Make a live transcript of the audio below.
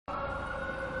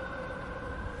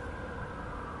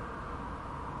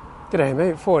G'day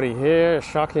mate, 40 here.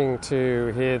 Shocking to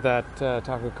hear that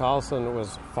Tucker Carlson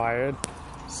was fired.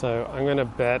 So I'm going to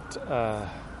bet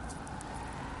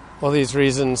all these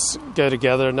reasons go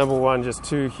together. Number one, just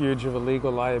too huge of a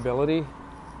legal liability.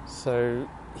 So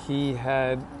he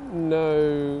had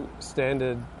no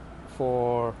standard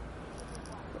for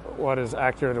what is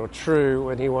accurate or true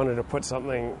when he wanted to put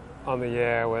something on the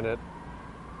air when it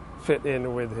fit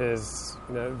in with his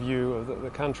view of the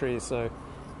country. So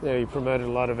he promoted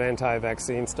a lot of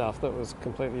anti-vaccine stuff that was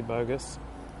completely bogus,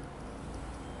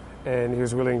 and he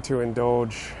was willing to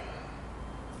indulge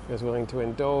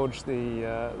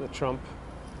the Trump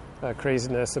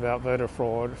craziness about voter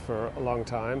fraud for a long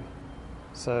time.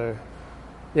 So,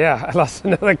 yeah, I lost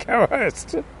another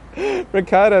co-host.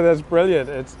 Ricardo, that's brilliant.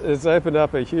 It's opened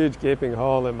up a huge gaping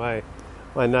hole in my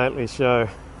nightly show.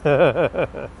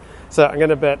 So I'm going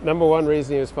to bet number one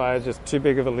reason he was fired, just too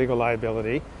big of a legal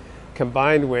liability,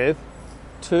 combined with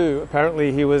two,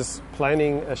 apparently he was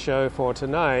planning a show for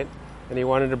tonight and he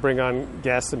wanted to bring on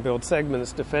guests and build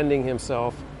segments defending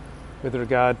himself with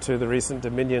regard to the recent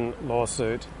Dominion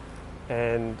lawsuit,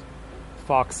 and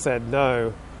Fox said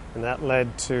no, and that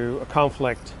led to a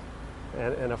conflict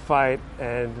and a fight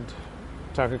and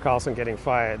Tucker Carlson getting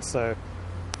fired. So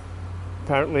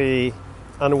apparently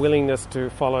unwillingness to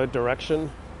follow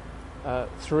direction.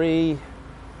 Three,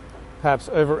 perhaps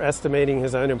overestimating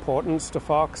his own importance to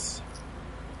Fox.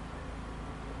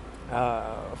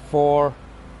 Four,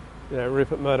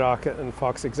 Rupert Murdoch and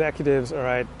Fox executives,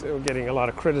 were getting a lot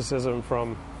of criticism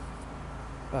from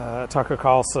Tucker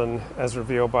Carlson as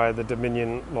revealed by the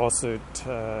Dominion lawsuit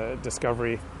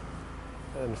discovery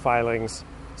and filings.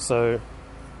 So,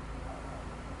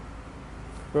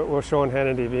 will Sean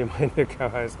Hannity be my new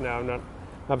co-host? No, I'm not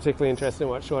particularly interested in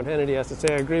what Sean Hannity has to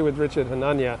say. I agree with Richard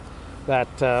Hanania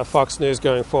that Fox News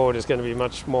going forward is going to be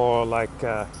much more like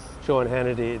Sean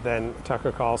Hannity than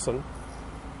Tucker Carlson.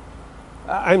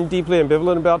 I'm deeply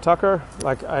ambivalent about Tucker.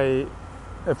 Like, I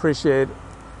appreciate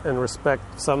and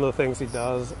respect some of the things he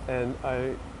does, and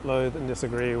I loathe and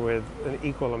disagree with an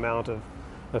equal amount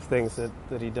of things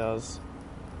that he does.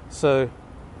 So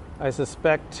I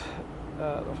suspect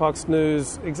Fox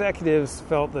News executives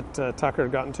felt that Tucker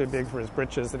had gotten too big for his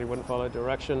britches, that he wouldn't follow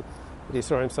direction, that he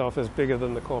saw himself as bigger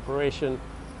than the corporation.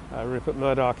 Rupert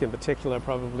Murdoch in particular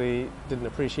probably didn't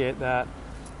appreciate that.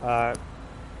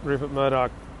 Rupert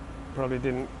Murdoch probably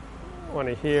didn't want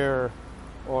to hear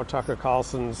or Tucker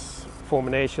Carlson's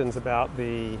fulminations about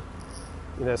the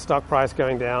stock price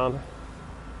going down.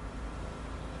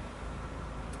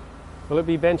 Will it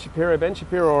be Ben Shapiro? Ben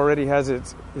Shapiro already has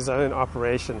his own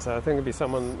operation, so I think it'd be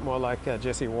someone more like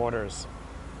Jesse Waters.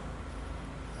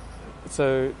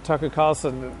 So Tucker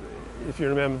Carlson, if you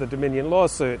remember the Dominion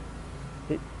lawsuit,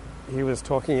 he was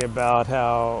talking about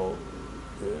how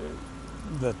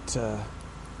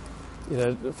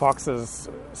Fox's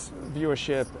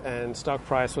viewership and stock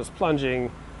price was plunging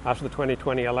after the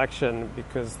 2020 election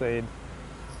because they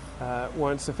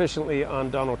weren't sufficiently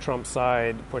on Donald Trump's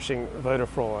side pushing voter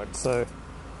fraud. So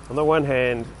on the one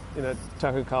hand,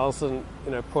 Tucker Carlson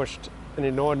pushed an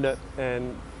inordinate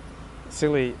and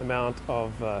silly amount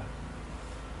of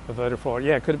voter fraud.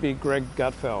 Yeah, could it be Greg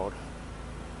Gutfeld?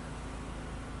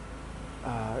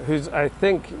 Who's, I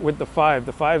think, with The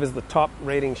Five is the top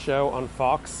rating show on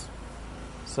Fox,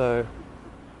 so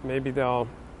maybe they'll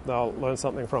learn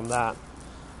something from that.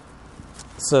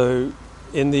 So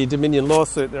in the Dominion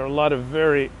lawsuit, there are a lot of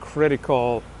very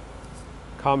critical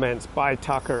comments by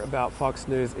Tucker about Fox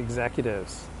News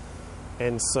executives,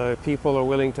 and so people are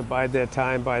willing to bide their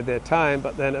time, but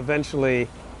then eventually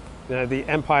the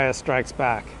empire strikes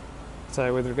back.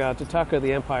 So with regard to Tucker,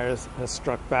 the empire has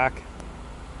struck back.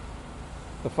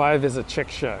 The Five is a chick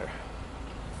show.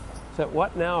 So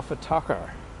what now for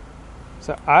Tucker?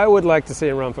 So I would like to see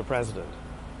him run for president.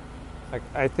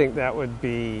 I think that would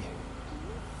be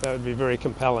very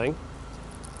compelling.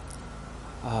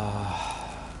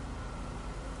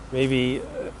 Maybe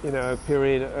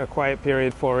a quiet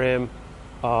period for him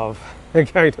of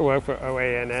going to work for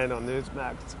OANN on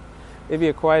Newsmax. Maybe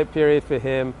a quiet period for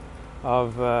him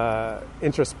of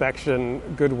introspection,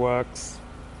 good works,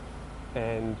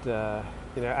 and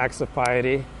acts of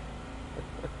piety.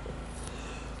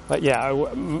 But yeah,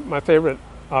 my favorite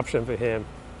option for him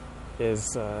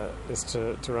is to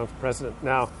run for president.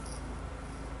 Now,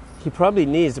 he probably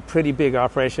needs a pretty big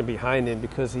operation behind him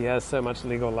because he has so much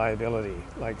legal liability.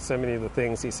 Like, so many of the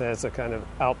things he says are kind of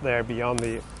out there beyond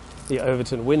the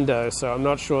Overton window. So I'm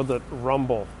not sure that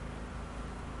Rumble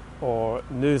or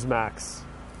Newsmax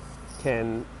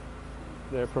can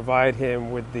provide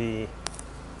him with the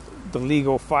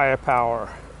legal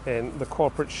firepower and the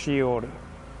corporate shield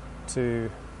to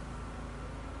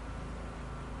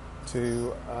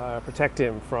to protect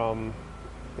him from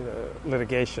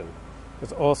litigation.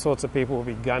 Because all sorts of people will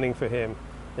be gunning for him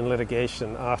in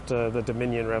litigation after the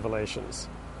Dominion revelations.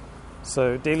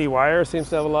 So Daily Wire seems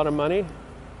to have a lot of money.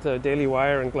 So Daily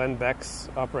Wire and Glenn Beck's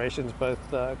operations both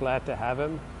glad to have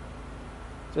him.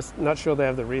 Just not sure they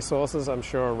have the resources. I'm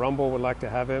sure Rumble would like to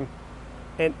have him.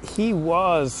 And he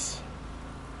was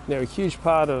a huge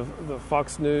part of the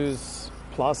Fox News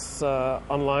Plus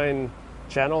online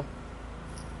channel.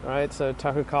 Right? So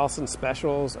Tucker Carlson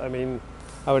specials. I mean,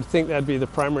 I would think that'd be the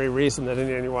primary reason that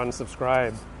anyone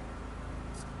subscribed.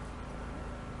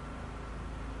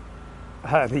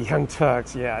 The Young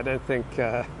Turks, yeah, I don't think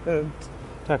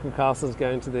Tucker Carlson's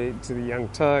going to the Young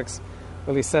Turks.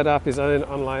 Well, he set up his own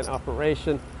online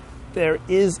operation. There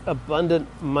is abundant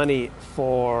money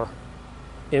for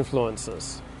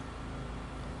influencers.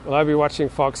 Well, I'll be watching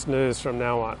Fox News from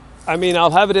now on. I mean,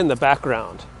 I'll have it in the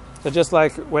background. So just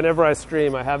like whenever I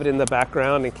stream, I have it in the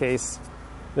background in case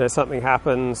something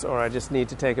happens, or I just need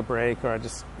to take a break, or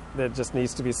there just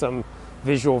needs to be some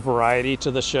visual variety to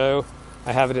the show.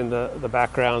 I have it in the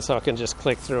background so I can just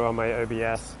click through on my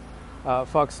OBS.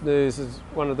 Fox News is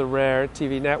one of the rare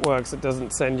TV networks that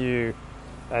doesn't send you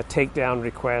takedown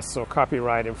requests or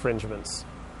copyright infringements.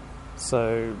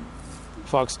 So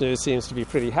Fox News seems to be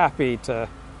pretty happy to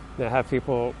have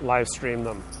people live stream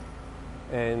them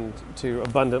and to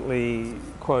abundantly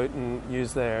quote and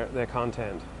use their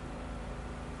content.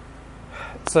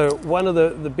 So one of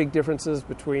the big differences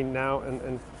between now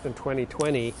and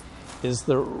 2020 is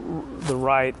the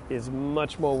right is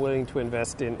much more willing to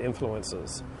invest in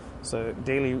influencers. So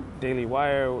Daily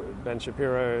Wire, Ben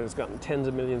Shapiro has gotten tens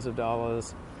of millions of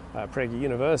dollars. Prager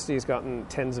University has gotten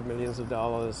tens of millions of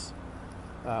dollars.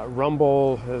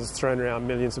 Rumble has thrown around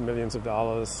millions and millions of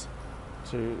dollars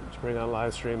to bring on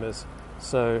live streamers.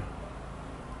 So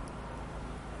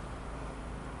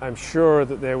I'm sure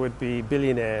that there would be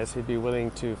billionaires who'd be willing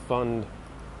to fund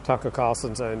Tucker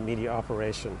Carlson's own media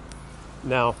operation.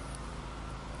 Now,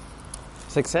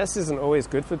 success isn't always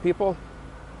good for people.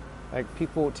 Like,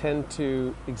 people tend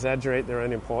to exaggerate their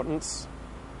own importance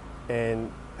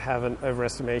and have an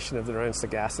overestimation of their own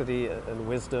sagacity and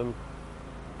wisdom.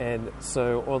 And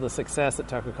so all the success that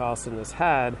Tucker Carlson has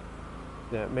had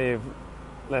may have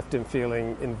left him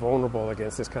feeling invulnerable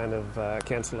against this kind of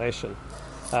cancellation.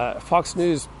 Fox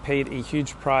News paid a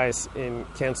huge price in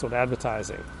canceled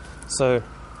advertising. So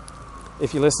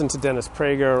if you listen to Dennis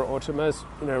Prager or to most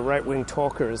right-wing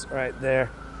talkers, right, their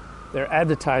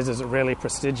advertisers are really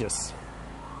prestigious.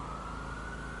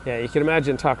 Yeah, you can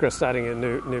imagine Tucker starting a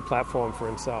new platform for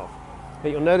himself.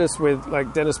 But you'll notice with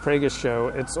like Dennis Prager's show,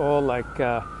 it's all like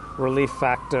Relief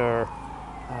Factor,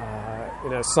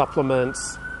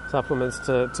 supplements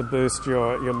to boost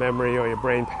your memory or your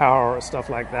brain power or stuff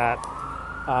like that.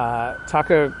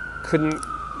 Tucker couldn't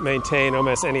maintain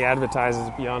almost any advertisers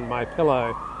beyond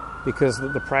MyPillow because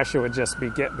the pressure would just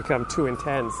become too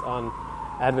intense on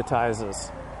advertisers.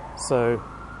 So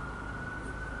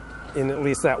in at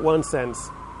least that one sense,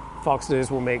 Fox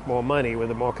News will make more money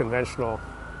with a more conventional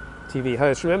TV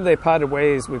host. Remember, they parted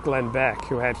ways with Glenn Beck,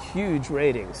 who had huge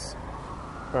ratings,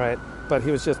 right? But he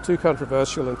was just too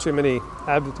controversial and too many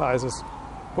advertisers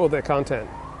pulled their content.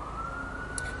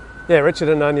 Yeah, Richard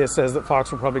Ananya says that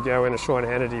Fox will probably go in a Sean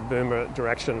Hannity boomer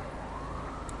direction,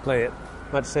 play it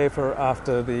much safer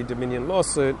after the Dominion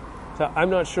lawsuit. So I'm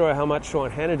not sure how much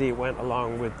Sean Hannity went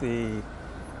along with the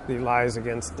lies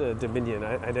against Dominion.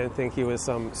 I don't think he was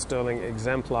some sterling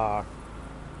exemplar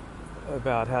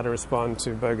about how to respond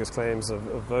to bogus claims of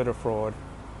voter fraud.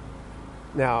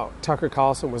 Now, Tucker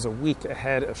Carlson was a week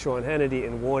ahead of Sean Hannity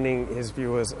in warning his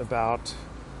viewers about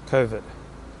COVID.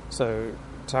 So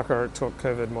Tucker took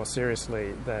COVID more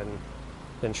seriously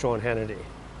than Sean Hannity.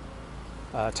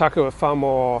 Tucker was far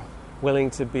more willing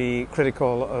to be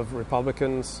critical of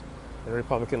Republicans and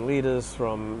Republican leaders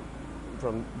from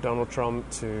Donald Trump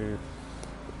to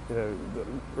the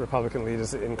Republican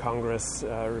leaders in Congress,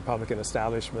 Republican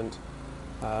establishment.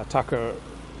 Tucker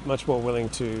much more willing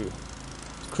to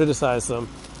criticize them.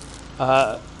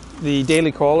 The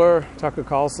Daily Caller, Tucker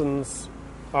Carlson's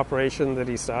operation that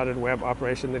he started, web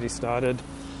operation that he started,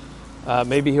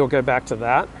 maybe he'll go back to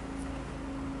that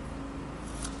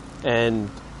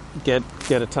and get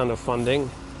a ton of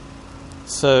funding.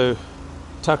 So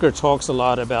Tucker talks a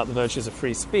lot about the virtues of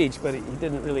free speech, but he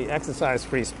didn't really exercise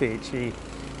free speech.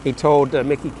 He told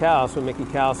Mickey Kaus, when Mickey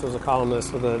Kaus was a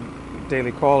columnist for the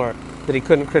Daily Caller, that he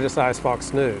couldn't criticize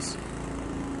Fox News.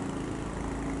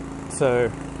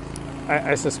 So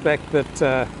I suspect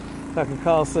that Tucker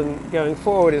Carlson going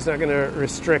forward is not going to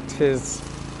restrict his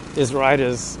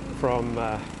writers from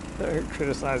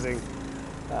criticizing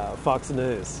Fox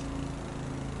News.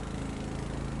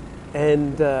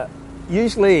 And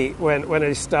usually when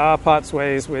a star parts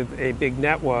ways with a big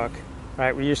network,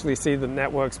 right, we usually see the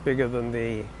network's bigger than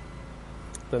the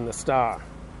star.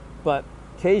 But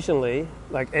occasionally,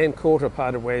 like Ann Coulter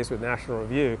parted ways with National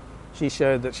Review, she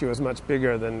showed that she was much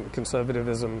bigger than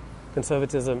Conservatism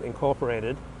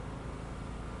Incorporated.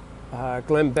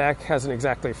 Glenn Beck hasn't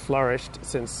exactly flourished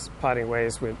since parting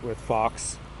ways with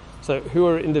Fox. So who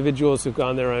are individuals who've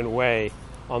gone their own way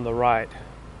on the right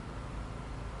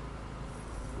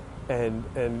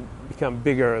and become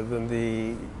bigger than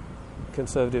the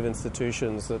conservative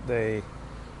institutions that they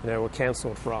were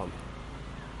cancelled from?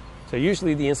 So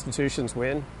usually the institutions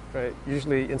win, right?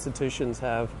 Usually institutions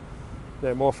have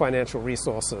more financial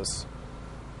resources,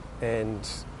 and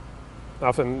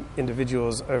often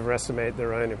individuals overestimate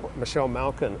their own. Michelle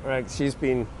Malkin, right? She's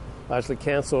been largely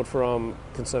cancelled from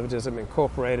Conservatism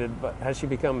Incorporated, but has she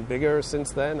become bigger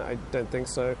since then? I don't think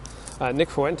so.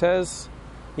 Nick Fuentes,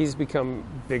 he's become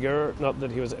bigger. Not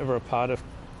that he was ever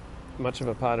much of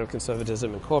a part of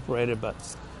Conservatism Incorporated,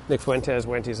 but Nick Fuentes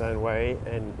went his own way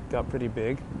and got pretty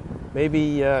big.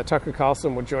 Maybe Tucker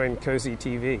Carlson will join Cozy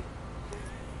TV.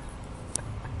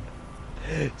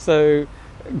 So,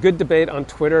 good debate on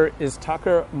Twitter. Is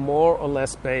Tucker more or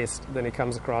less based than he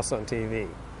comes across on TV?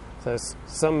 So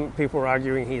some people are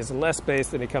arguing he is less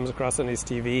based than he comes across on his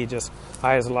TV. He just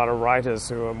hires a lot of writers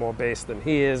who are more based than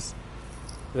he is.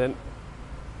 Then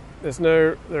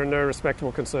there are no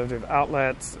respectable conservative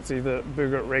outlets. It's either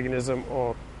Booger Reaganism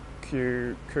or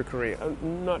Kukri.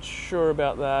 I'm not sure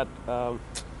about that.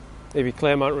 Maybe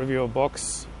Claremont Review of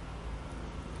Books.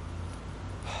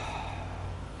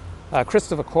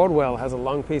 Christopher Caldwell has a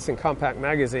long piece in Compact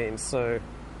Magazine, so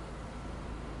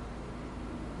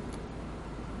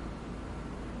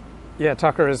yeah,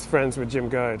 Tucker is friends with Jim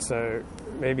Goad, so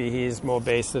maybe he's more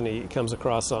based than he comes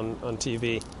across on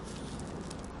TV.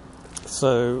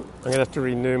 So I'm going to have to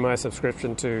renew my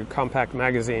subscription to Compact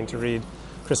Magazine to read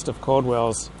Christopher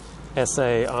Caldwell's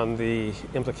essay on the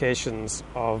implications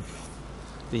of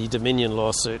the Dominion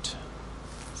lawsuit.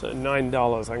 So $9.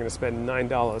 I'm going to spend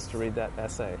 $9 to read that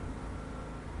essay.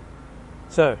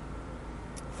 So,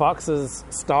 Fox's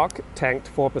stock tanked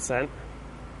 4%.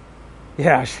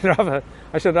 Yeah, I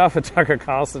should offer Tucker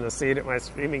Carlson a seat at my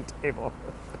streaming table.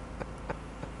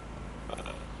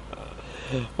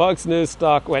 Fox News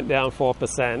stock went down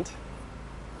 4%.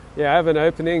 Yeah, I have an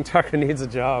opening. Tucker needs a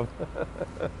job.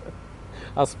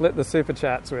 I'll split the super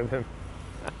chats with him.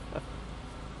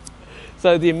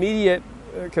 So the immediate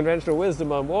conventional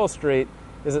wisdom on Wall Street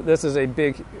is that this is a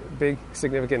big,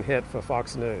 significant hit for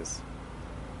Fox News.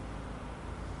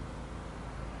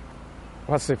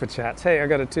 What super chats? Hey, I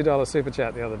got a $2 super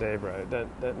chat the other day, bro.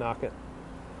 Don't knock it.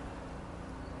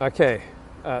 Okay,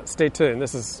 stay tuned.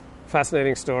 This is a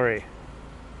fascinating story.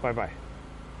 Bye-bye.